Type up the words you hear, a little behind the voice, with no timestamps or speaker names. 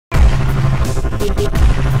Okay,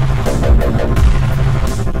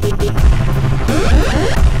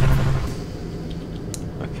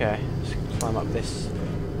 let's climb up this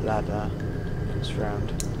ladder. It's round.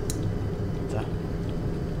 The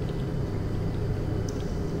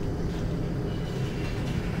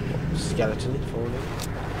skeleton falling.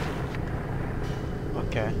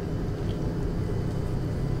 Okay.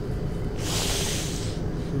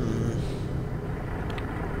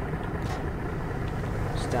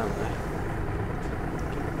 It's down there.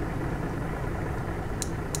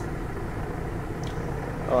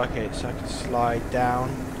 Oh, okay, so I can slide down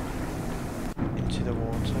into the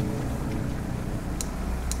water.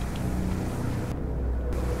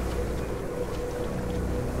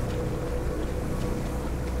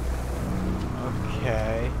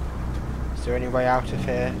 Okay. Is there any way out of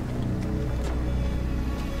here?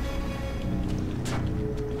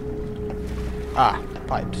 Ah,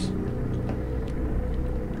 pipes.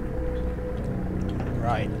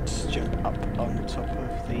 Right, let's jump up on top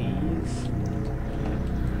of these.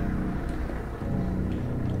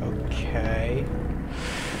 Okay.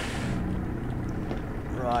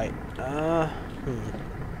 Right,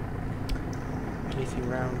 anything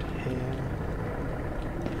round here?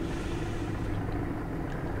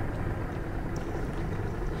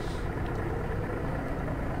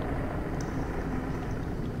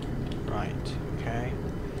 Right, okay.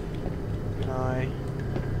 Can I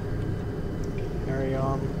carry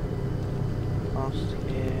on past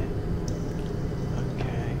here?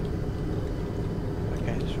 Okay.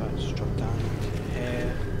 Okay, that's right, let's drop down into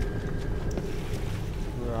here.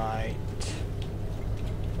 Right.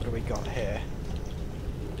 What do we got here?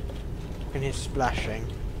 I can hear splashing.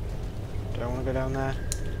 Do I want to go down there?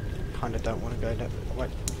 Kinda don't want to go down.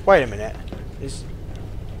 Wait a minute.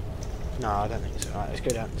 No, I don't think so. Alright, let's go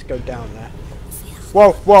down. Let's go down there.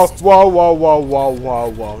 Whoa, whoa, whoa, whoa, whoa, whoa, whoa,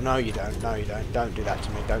 whoa. No, you don't. No, you don't. Don't do that to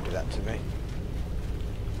me. Don't do that to me.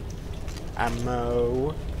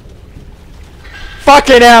 Ammo.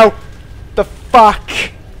 Fucking hell! The fuck?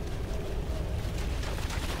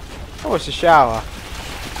 Oh, it's a shower.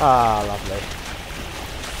 Ah, lovely.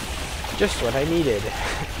 Just what I needed.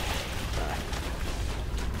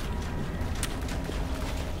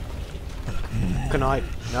 Can I?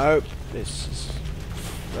 Nope. This is...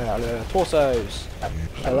 torsos.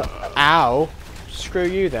 Hello. Ow. Screw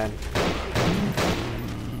you then.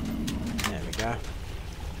 There we go.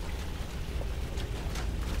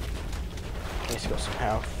 He's got some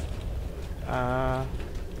health.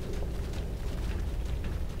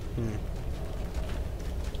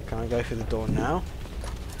 Can I go through the door now?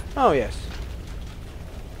 Oh yes.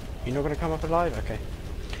 You're not going to come up alive? Okay.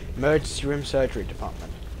 Emergency room surgery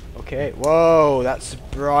department. Okay. Whoa, that's a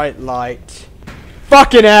bright light.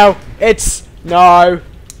 Fucking hell! It's... No.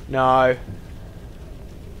 No.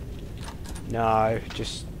 No.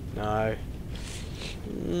 Just... No.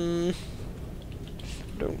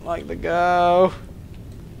 Don't like the go.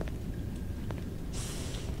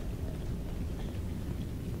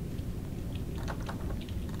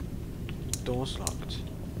 Door's locked.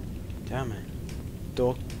 Damn it.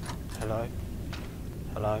 Door. Hello.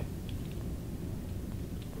 Hello.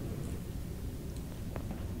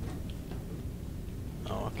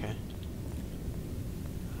 Oh, okay.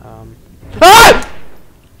 Ah!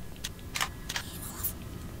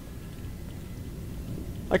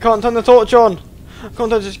 I can't turn the torch on. I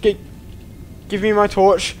can't just give me my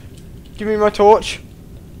torch. Give me my torch.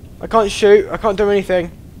 I can't shoot. I can't do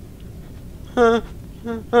anything. I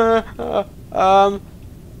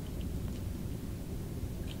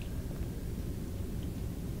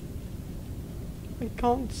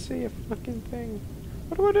can't see a fucking thing.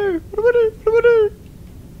 What do I do? What do I do? What do I do?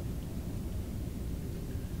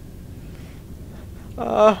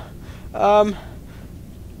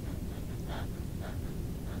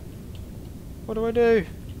 What do I do?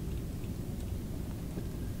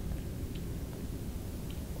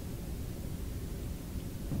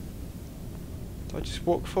 Do I just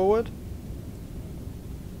walk forward?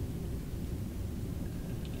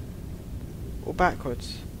 Or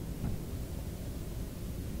backwards?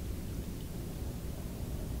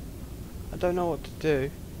 I don't know what to do.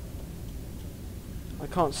 I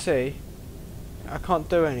can't see. I can't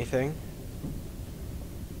do anything.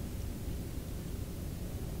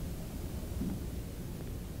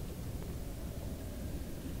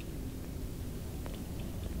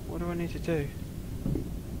 What do I need to do?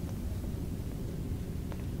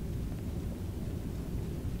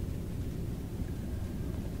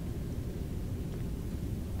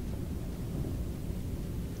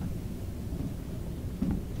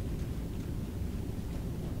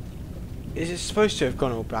 Is it supposed to have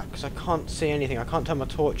gone all black? Because I can't see anything. I can't turn my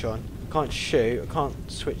torch on. I can't shoot. I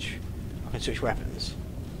can't switch. I can switch weapons.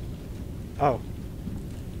 Oh.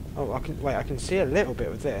 Oh, I can. Wait, I can see a little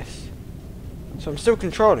bit with this. So I'm still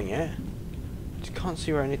controlling it. Just can't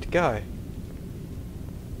see where I need to go.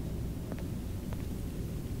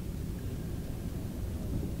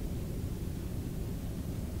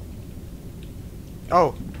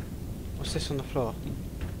 Oh! What's this on the floor?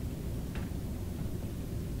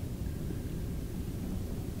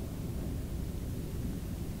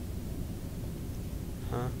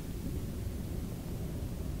 Huh?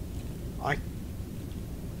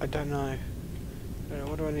 I don't know.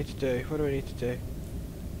 What do I need to do? What do I need to do?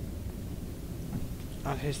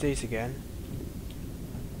 Oh, here's these again.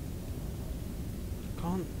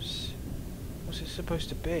 Can't. What's it supposed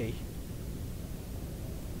to be?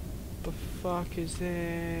 What the fuck is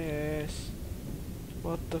this?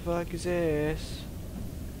 What the fuck is this?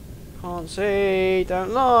 Can't see.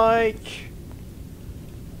 Don't like.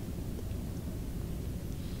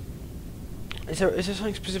 Is there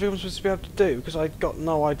something specific I'm supposed to be able to do? Because I've got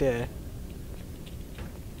no idea.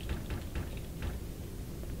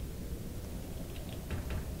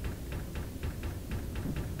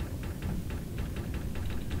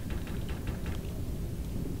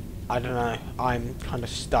 I don't know. I'm kind of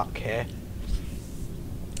stuck here.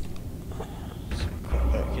 Let's have a quick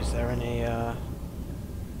look. Is there any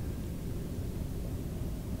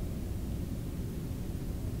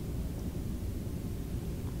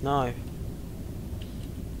No.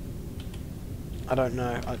 I don't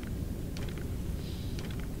know.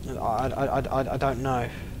 I don't know.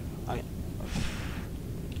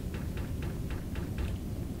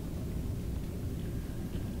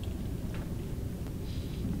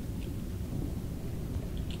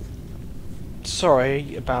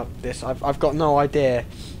 Sorry about this. I've got no idea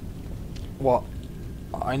what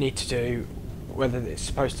I need to do, whether it's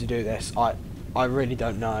supposed to do this. I really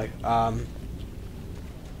don't know. Am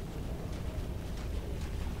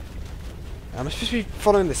I supposed to be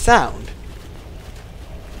following the sound?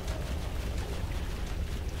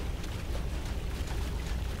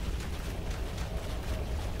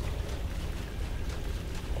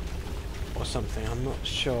 Or something, I'm not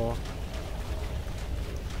sure.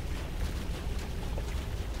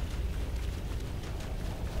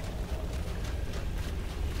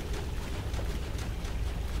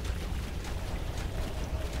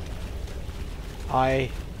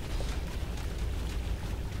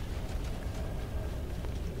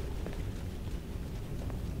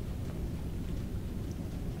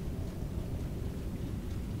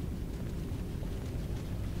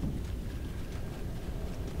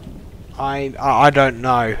 I don't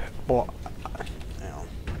know what.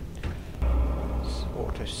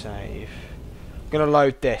 Auto save. I'm gonna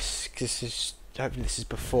load this because this is hopefully this is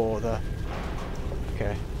before the.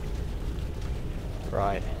 Okay.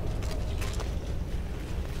 Right.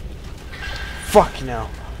 Fucking hell.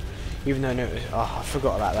 Even though I knew it was. Oh, I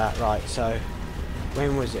forgot about that. Right. So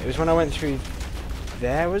when was it? It was when I went through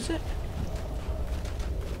there. Was it?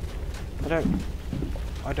 I don't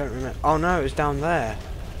remember. Oh no, it was down there.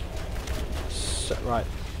 Right.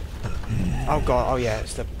 Oh god, oh yeah,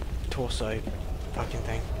 it's the torso fucking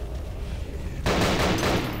thing.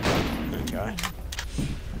 Okay.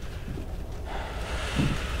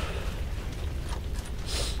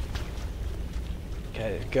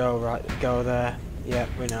 Okay, go right, go there. Yeah,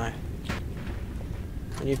 we know.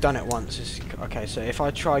 And you've done it once. Okay, so if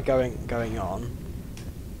I try going on,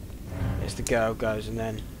 it's the girl goes and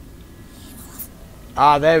then.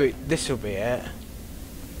 Ah, this will be it.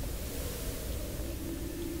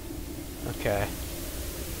 Okay.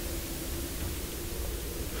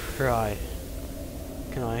 Right.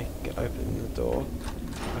 Can I open the door?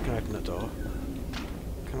 I can open the door.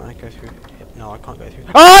 Can I go through? No, I can't go through.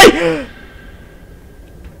 Aye!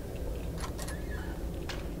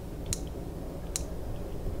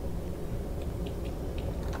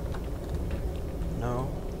 No.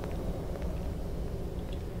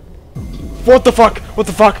 What the fuck? What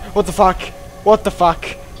the fuck? What the fuck? What the fuck?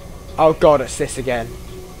 Oh god, it's this again.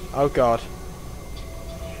 Oh god.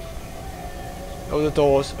 All the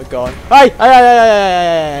doors are gone. Hey! Hey!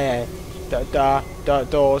 Hey! Hey! Hey! Hey!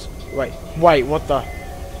 Doors. Wait. Wait. What the?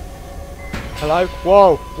 Hello?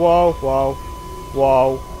 Whoa! Whoa! Whoa!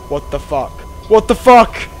 Whoa! What the fuck? What the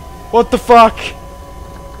fuck? What the fuck?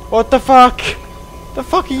 What the fuck? The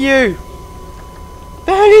fuck are you?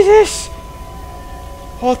 The hell is this?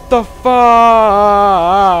 What the fuck?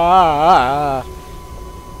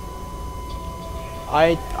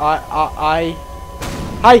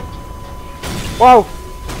 Hey! Whoa!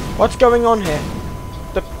 What's going on here?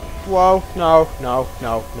 Whoa! No! No!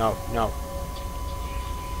 No! No! No!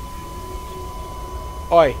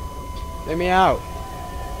 Oi! Let me out.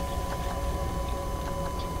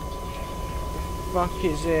 What the fuck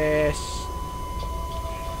is this?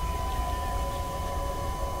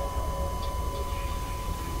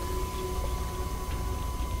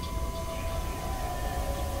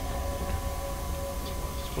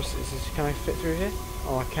 What's this? Can I fit through here?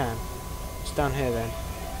 Oh, I can. It's down here then.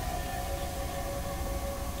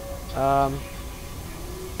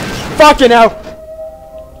 Fucking hell!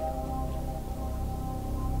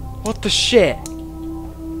 What the shit?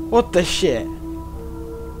 What the shit?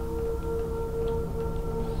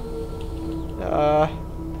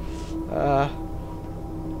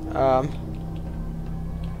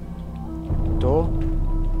 Door?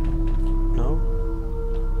 No?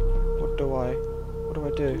 What do I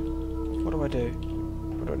do? What do I do?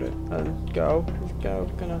 What do I do? Go. Go.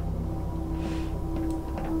 Gonna...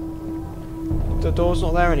 The door's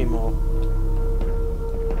not there anymore.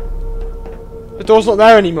 The door's not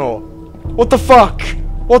there anymore. What the fuck?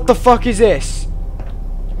 What the fuck is this?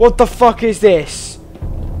 What the fuck is this?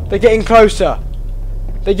 They're getting closer.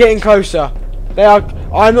 They're getting closer. They are...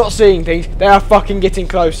 I'm not seeing things. They are fucking getting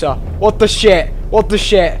closer. What the shit? What the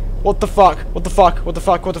shit? What the fuck? What the fuck? What the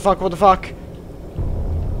fuck? What the fuck? What the fuck?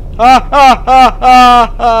 Ah! Ah! Ah!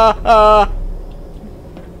 Ah! Ah! Ah!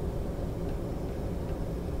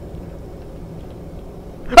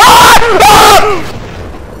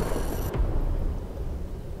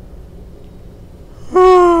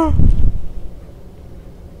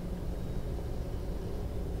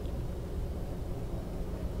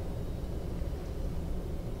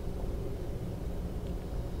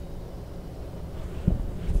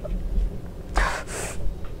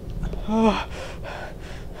 Oh.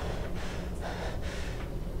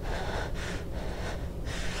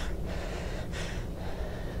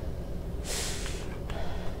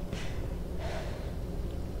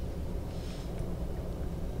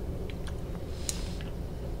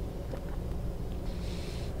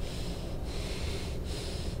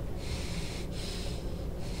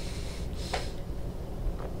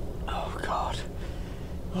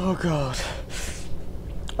 Oh god.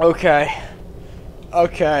 Okay.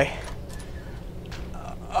 Okay.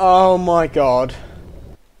 Oh my god.